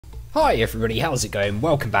Hi everybody, how's it going?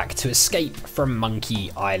 Welcome back to Escape from Monkey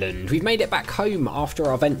Island. We've made it back home after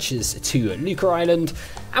our ventures to Luca Island,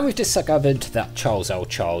 and we've discovered that Charles L.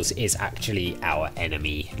 Charles is actually our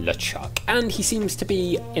enemy, LeChuck, and he seems to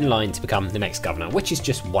be in line to become the next governor, which is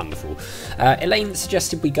just wonderful. Elaine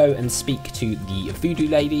suggested we go and speak to the voodoo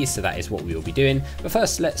lady, so that is what we will be doing. But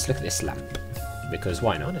first, let's look at this lamp, because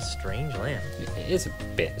why not? What a strange lamp. It is a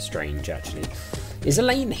bit strange, actually. Is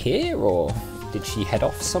Elaine here, or did she head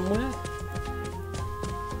off somewhere?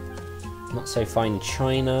 Not so fine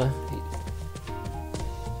china.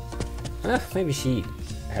 Maybe she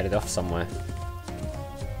headed off somewhere.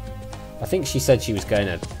 I think she said she was going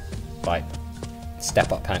to, like,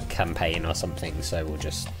 step up campaign or something, so we'll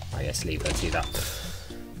just, I guess, leave her to that.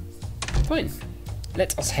 Fine.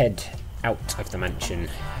 Let us head out of the mansion,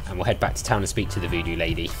 and we'll head back to town and speak to the voodoo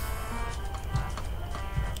lady.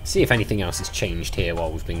 See if anything else has changed here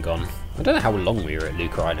while we've been gone. I don't know how long we were at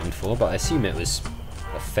Luca Island for, but I assume it was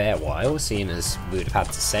a fair while, seeing as we would have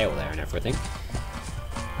had to sail there and everything.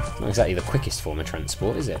 Not exactly the quickest form of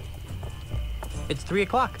transport, is it? It's 3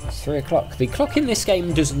 o'clock. It's 3 o'clock. The clock in this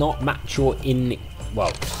game does not match your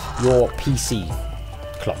your PC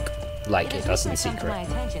clock like it does in Secret. My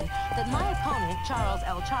attention that my opponent, Charles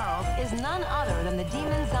L. Charles, is none other than the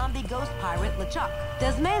demon zombie ghost pirate LeChuck.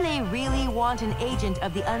 Does Melee really want an agent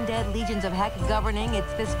of the undead legions of heck governing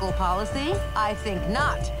its fiscal policy? I think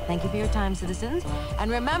not. Thank you for your time, citizens. And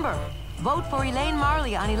remember, vote for Elaine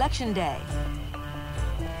Marley on election day.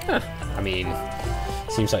 I mean,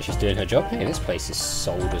 seems like she's doing her job. Hey, this place is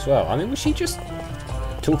sold as well. I mean, was she just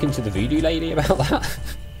talking to the voodoo lady about that?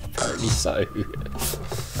 Apparently so.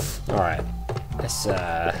 Alright, let's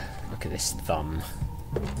look at this thumb.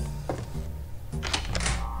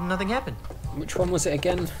 Nothing happened. Which one was it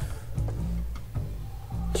again?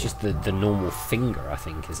 It's just the normal finger, I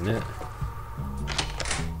think, isn't it?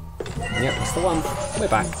 Yep, that's the one. We're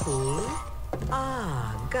back.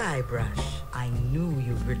 Ah, Guybrush. I knew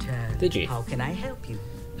you'd return. Did you? How can I help you?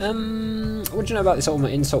 What do you know about this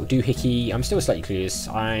ultimate insult doohickey? I'm still slightly clueless.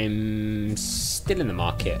 I'm still in the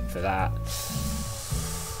market for that.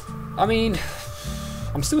 I mean,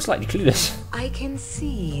 I'm still slightly clueless. I can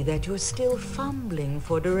see that you're still fumbling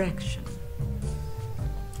for direction.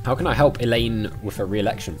 How can I help Elaine with her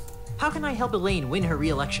re-election? How can I help Elaine win her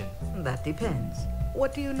re-election? That depends.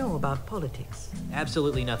 What do you know about politics?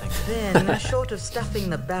 Absolutely nothing. Then, short of stuffing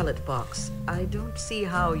the ballot box, I don't see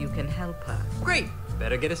how you can help her. Great!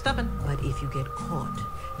 Better get a stuffing. But if you get caught,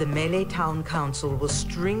 the Melee Town Council will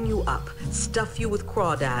string you up, stuff you with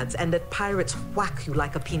crawdads, and let pirates whack you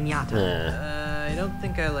like a piñata. I don't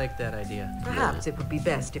think I like that idea. Perhaps it would be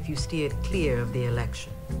best if you steered clear of the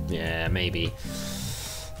election. Yeah, maybe.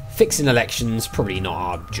 Fixing elections, probably not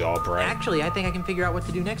our job, right? Actually, I think I can figure out what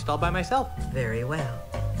to do next all by myself. Very well.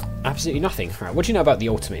 Absolutely nothing. Right, what do you know about the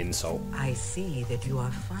ultimate insult? I see that you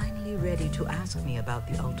are finally ready to ask me about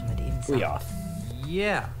the ultimate insult. We are.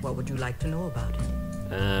 Yeah. What would you like to know about it?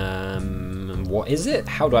 What is it?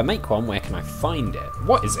 How do I make one? Where can I find it?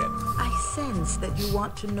 What is it? I sense that you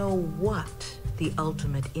want to know what the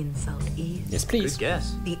ultimate insult is. Yes, please. Good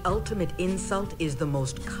guess. The ultimate insult is the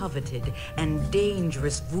most coveted and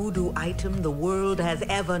dangerous voodoo item the world has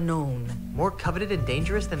ever known. More coveted and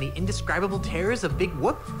dangerous than the indescribable terrors of Big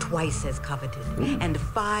Whoop? Twice as coveted and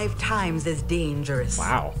 5 times as dangerous.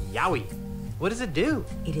 Wow. Yowie. What does it do?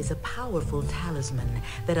 It is a powerful talisman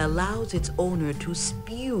that allows its owner to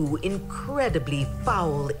spew incredibly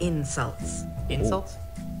foul insults. Insults?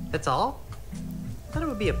 That's all? I thought it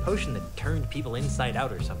would be a potion that turned people inside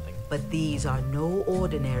out or something. But these are no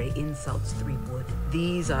ordinary insults, Threepwood.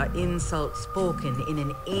 These are insults spoken in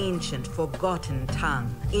an ancient, forgotten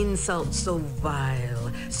tongue. Insults so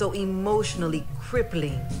vile, so emotionally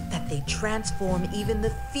crippling, that they transform even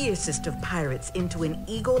the fiercest of pirates into an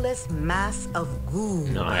egoless mass of goo.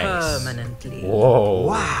 Nice. Permanently. Whoa.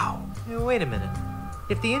 Wow. Wait a minute.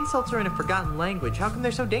 If the insults are in a forgotten language, how come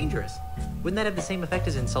they're so dangerous? Wouldn't that have the same effect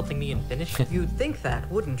as insulting me in Finnish? You'd think that,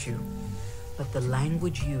 wouldn't you? But the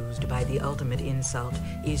language used by the ultimate insult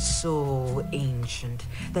is so ancient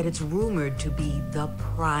that it's rumored to be the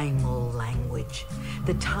primal language,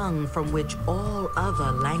 the tongue from which all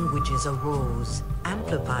other languages arose.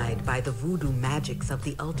 Amplified by the voodoo magics of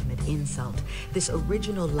the ultimate insult, this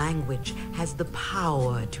original language has the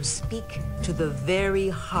power to speak to the very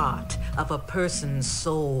heart of a person's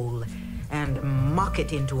soul and mock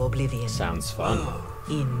it into oblivion. Sounds fun.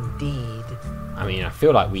 Indeed. I mean, I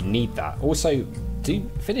feel like we need that. Also, do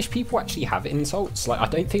Finnish people actually have insults? Like, I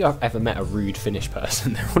don't think I've ever met a rude Finnish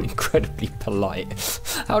person. They're all incredibly polite.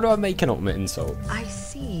 How do I make an ultimate insult? I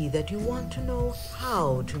see that you want to know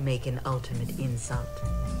how to make an ultimate insult.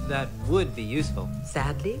 That would be useful.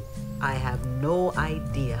 Sadly, I have no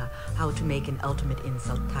idea how to make an ultimate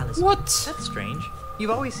insult talisman. What? That's strange.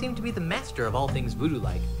 You've always seemed to be the master of all things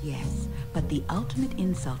voodoo-like. Yes, but the ultimate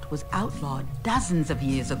insult was outlawed dozens of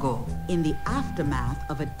years ago in the aftermath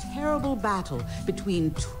of a terrible battle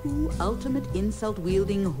between two ultimate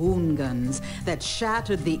insult-wielding hoongans that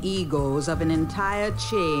shattered the egos of an entire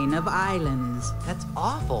chain of islands. That's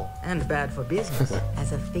awful. And bad for business.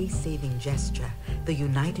 As a face-saving gesture, the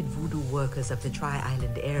United Voodoo Workers of the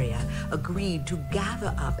Tri-Island area agreed to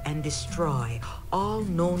gather up and destroy all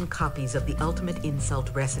known copies of the ultimate insult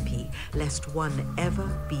recipe, lest one ever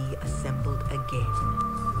be assembled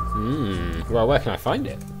again. Well, where can I find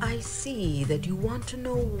it? I see that you want to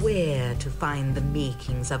know where to find the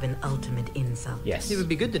makings of an ultimate insult. Yes. It would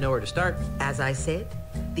be good to know where to start. As I said,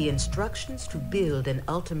 the instructions to build an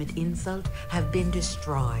ultimate insult have been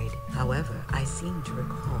destroyed. However, I seem to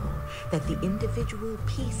recall that the individual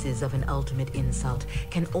pieces of an ultimate insult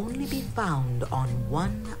can only be found on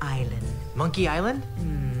one island. Monkey Island?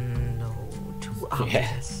 No, too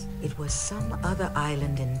obvious. It was some other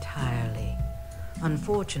island entirely.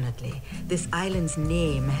 Unfortunately, this island's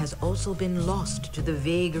name has also been lost to the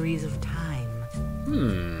vagaries of time.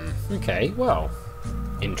 Okay, well,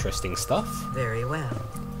 interesting stuff. Very well.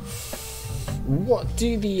 What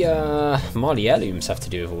do the Marley heirlooms have to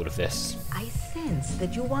do with all of this? I sense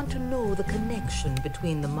that you want to know the connection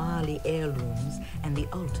between the Marley heirlooms and the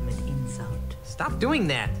ultimate insult. Stop doing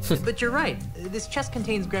that. But you're right. This chest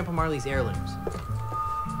contains Grandpa Marley's heirlooms.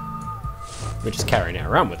 We're just carrying it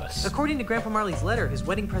around with us. According to Grandpa Marley's letter, his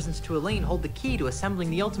wedding presents to Elaine hold the key to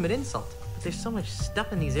assembling the ultimate insult. But there's so much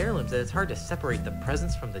stuff in these heirlooms that it's hard to separate the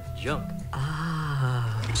presents from the junk.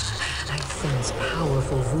 Ah, I sense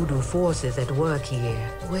powerful voodoo forces at work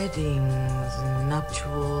here. Weddings,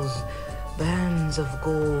 nuptials, bands of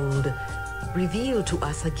gold reveal to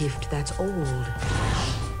us a gift that's old.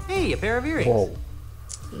 Hey, a pair of earrings. Whoa.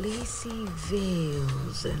 Lacy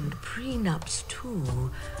veils and prenups, too,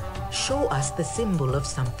 show us the symbol of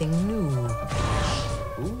something new.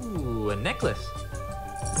 Ooh, a necklace.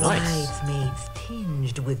 Nice. Bridesmaids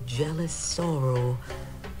tinged with jealous sorrow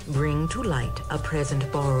bring to light a present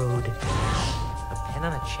borrowed. A pin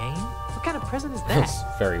on a chain? What kind of present is That's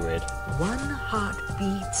that? very weird. One heart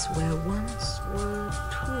beats where once were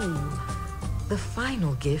two. The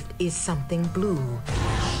final gift is something blue.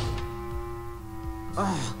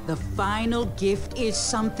 Oh, the final gift is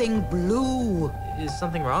something blue. Is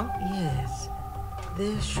something wrong? Yes.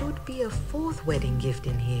 There should be a fourth wedding gift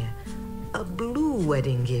in here. A blue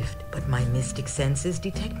wedding gift. But my mystic senses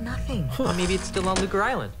detect nothing. Or maybe it's still on Lucre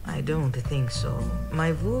Island. I don't think so.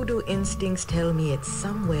 My voodoo instincts tell me it's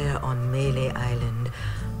somewhere on Melee Island.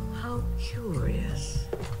 How curious.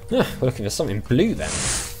 We're looking for something blue then.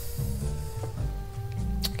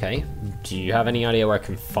 Okay, do you have any idea where I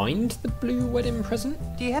can find the blue wedding present?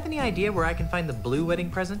 Do you have any idea where I can find the blue wedding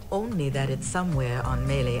present? Only that it's somewhere on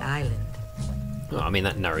Melee Island. Oh, I mean,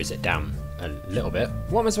 that narrows it down a little bit.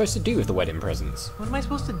 What am I supposed to do with the wedding presents? What am I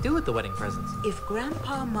supposed to do with the wedding presents? If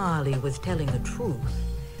Grandpa Marley was telling the truth,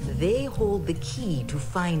 they hold the key to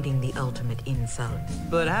finding the ultimate insult.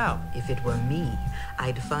 But how? If it were me,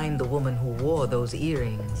 I'd find the woman who wore those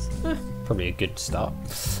earrings. Probably a good start.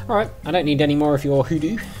 Alright, I don't need any more of your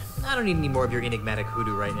hoodoo. I don't need any more of your enigmatic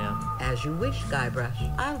hoodoo right now. As you wish,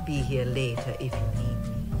 Guybrush. I'll be here later if you need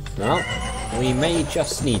me. Well, we may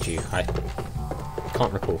just need you. I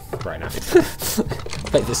can't recall right now.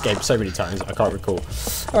 Played this game so many times, I can't recall.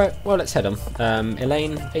 Alright, well, let's head on.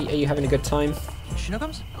 Elaine, are you having a good time?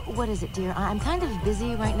 Schnookums? What is it, dear? I'm kind of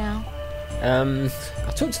busy right now.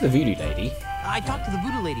 I talked to the voodoo lady. I talked to the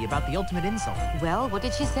voodoo lady about the ultimate insult. Well, what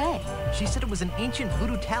did she say? She said it was an ancient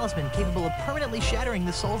voodoo talisman capable of permanently shattering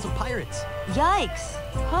the souls of pirates. Yikes!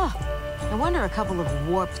 Huh. No wonder a couple of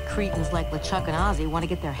warped cretins like LeChuck and Ozzie want to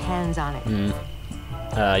get their hands on it.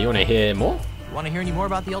 You want to hear more? Want to hear any more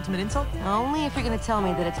about the ultimate insult? Only if you're going to tell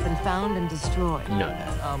me that it's been found and destroyed. No.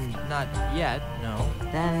 Not yet, no.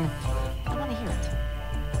 Then I want to hear it.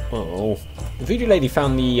 Oh, the voodoo lady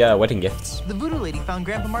found the wedding gifts. The voodoo lady found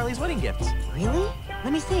Grandpa Marley's wedding gifts. Really?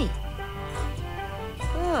 Let me see.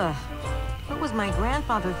 Ugh. What was my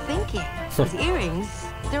grandfather thinking? His earrings,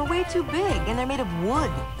 they're way too big, and they're made of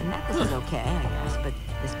wood. The necklace is okay, I guess, but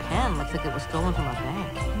this pen looks like it was stolen from a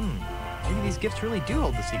bank. Maybe these gifts really do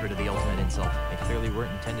hold the secret of the ultimate insult. They clearly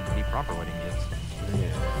weren't intended to be proper wedding gifts.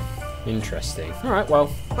 Yeah. Interesting. Alright,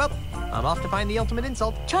 well. Well, I'm off to find the ultimate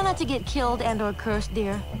insult. Try not to get killed and or cursed,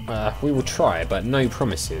 dear. We will try, but no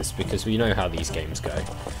promises, because we know how these games go.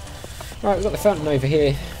 Right, we've got the fountain over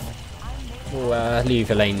here. We'll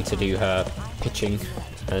leave Elaine to do her pitching,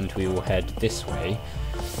 and we will head this way.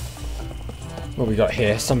 What we got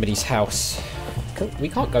here? Somebody's house. We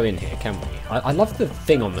can't go in here, can we? I love the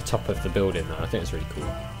thing on the top of the building, though. I think it's really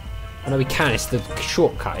cool. I know we can. It's the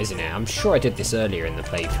shortcut, isn't it? I'm sure I did this earlier in the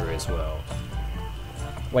playthrough as well.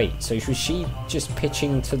 Wait, so was she just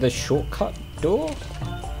pitching to the shortcut door?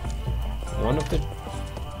 One of the...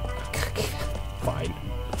 Fine.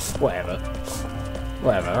 Whatever.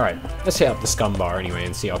 Whatever, alright. Let's hit up the SCUMM bar anyway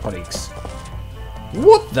and see our colleagues.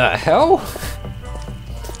 What the hell?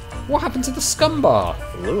 What happened to the SCUMM bar?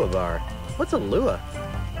 Lua bar? What's a Lua?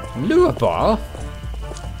 Lua bar?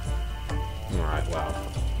 Alright, well.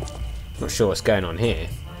 Not sure what's going on here.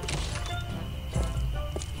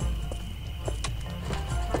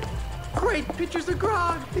 Great pictures of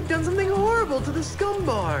grog! They've done something horrible to the SCUMM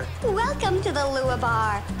bar! Welcome to the Lua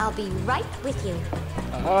Bar. I'll be right with you.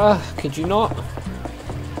 Could you not?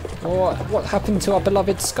 What happened to our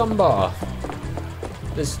beloved SCUMM bar?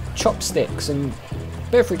 There's chopsticks and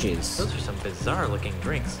beverages. Those are some bizarre looking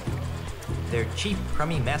drinks. They're cheap,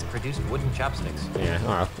 crummy, mass-produced wooden chopsticks. Yeah,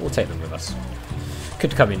 alright, we'll take them with us.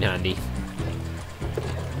 Could come in handy.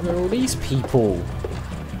 Where are all these people?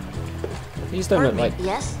 These don't look like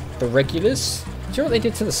Yes? the regulars. Do you know what they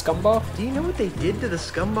did to the SCUMM bar? Do you know what they did to the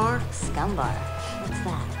SCUMM bar? SCUMM Bar. What's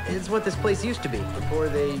that? It's what this place used to be before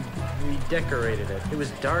they redecorated it. It was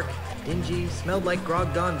dark, dingy, smelled like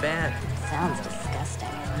grog gone bad. Sounds disgusting.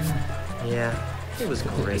 Yeah, it was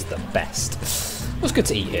It's great. the best. What's good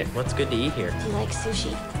to eat here? What's good to eat here? Do you like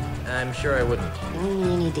sushi? I'm sure I wouldn't.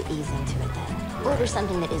 You need to ease into it then. Order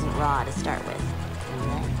something that isn't raw to start with. And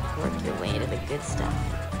then work your way to the good stuff.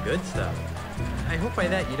 Good stuff. I hope by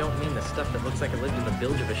that you don't mean the stuff that looks like it lived in the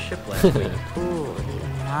bilge of a ship last week. Ooh, the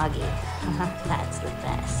unagi. That's the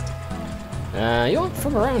best. You're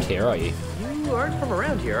from around here, are you? You aren't from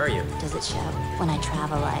around here, are you? Does it show? When I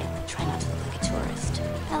travel, I try not to look like a tourist.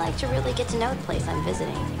 I like to really get to know the place I'm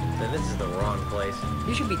visiting. Then this is the wrong place.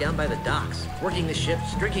 You should be down by the docks, working the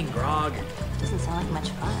ships, drinking grog. Doesn't sound like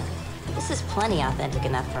much fun. This is plenty authentic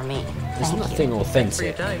enough for me. There's Thank nothing you.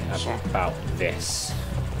 authentic time. Sure. about this.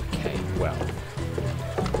 Okay, well.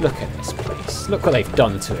 Look at this place. Look what they've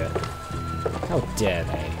done to it. How dare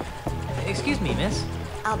they? Excuse me, miss.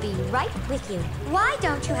 I'll be right with you. Why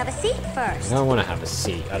don't you have a seat first? I don't want to have a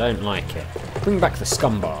seat. I don't like it. Bring back the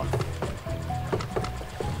SCUMM bar.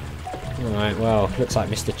 Alright, well, looks like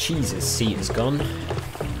Mr. Cheese's seat is gone.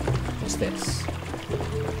 What's this?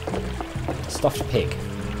 Stuffed pig.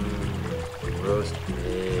 Roast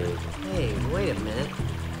pig. Hey, wait a minute.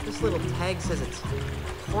 This little tag says it's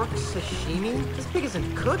pork sashimi? This pig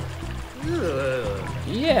isn't cooked? Ugh.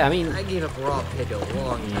 Yeah, I mean, I gave up raw pig a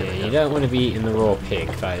long time yeah, ago. you don't want to be eating the raw pig,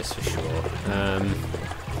 that is for sure.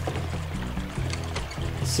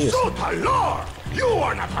 Seriously. Lord! You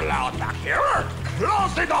are not allowed back here!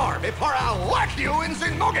 Close the door before I whack you in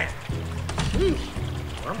the noggin!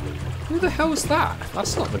 Who the hell's that?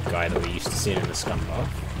 That's not the guy that we used to see in the SCUMM bar.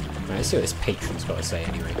 Right, let's see what this patron's got to say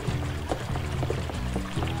anyway.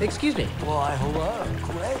 Excuse me. Why, hello.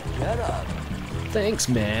 Great getup. Thanks,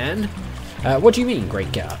 man. What do you mean,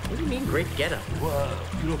 great getup? What do you mean, great getup? Whoa,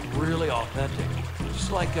 you look really authentic.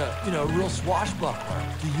 Just like a, real swashbuckler.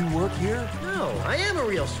 Do you work here? No, I am a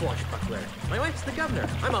real swashbuckler. My wife's the governor.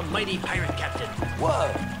 I'm a mighty pirate captain.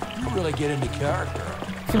 Whoa, you really get into character.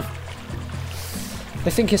 They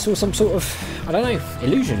think it's all some sort of, I don't know,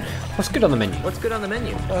 illusion. What's good on the menu? What's good on the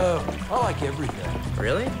menu? I like everything.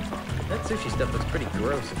 Really? That sushi stuff looks pretty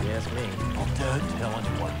gross, if you ask me. Well, don't tell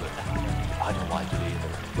anyone, but I don't like it either.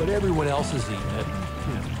 But everyone else is eating it.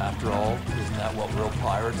 After all, isn't that what real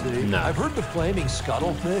pirates eat? No. I've heard the flaming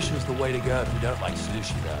scuttlefish is the way to go if you don't like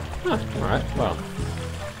sushi, though. Huh, alright, well,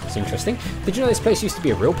 that's interesting. Did you know this place used to be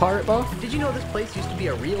a real pirate bar? Did you know this place used to be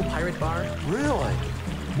a real pirate bar? Really?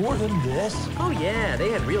 More than this? Oh yeah, they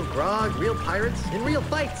had real grog, real pirates, and real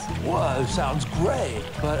fights. Whoa, sounds great.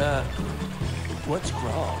 But, what's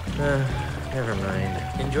grog? Never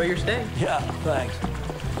mind. Enjoy your stay. Yeah, thanks.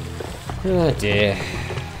 Oh dear.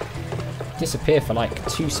 Disappear for like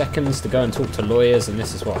 2 seconds to go and talk to lawyers, and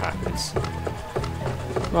this is what happens.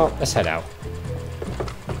 Well, let's head out.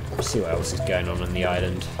 See what else is going on the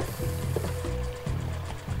island.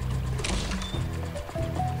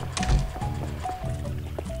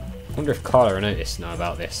 I wonder if Carla and Otis know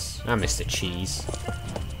about this. And Mr. Cheese.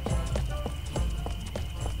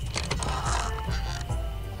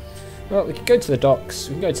 Well, we could go to the docks,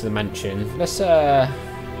 we can go to the mansion. Let's go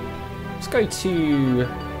to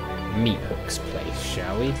Meat Hook's place,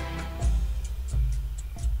 shall we?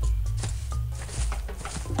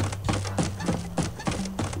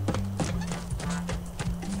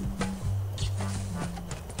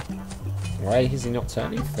 Why is he not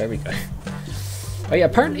turning? There we go. Oh yeah,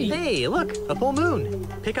 apparently... Hey, look! A full moon!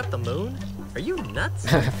 Pick up the moon? Are you nuts?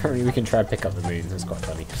 Apparently we can try and pick up the moon. That's quite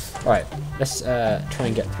funny. Alright, let's try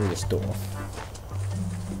and get through this door.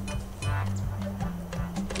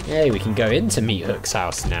 Yay, we can go into Meat Hook's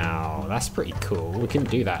house now. That's pretty cool. We couldn't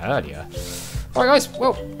do that earlier. Alright guys,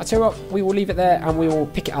 well, I tell you what, we will leave it there and we will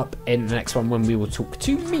pick it up in the next one when we will talk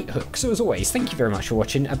to Meat Hook. So as always, thank you very much for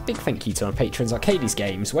watching. A big thank you to my patrons, Arcades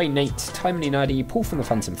Games, Wayne Nate, Timely Nerdy, Paul from the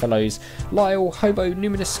Phantom Fellows, Lyle, Hobo,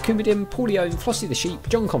 Numinous, Kumidim, Paulio, Flossie the Sheep,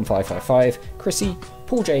 JohnCon555, Chrissy,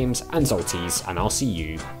 Paul James, and Zolties, and I'll see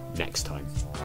you next time.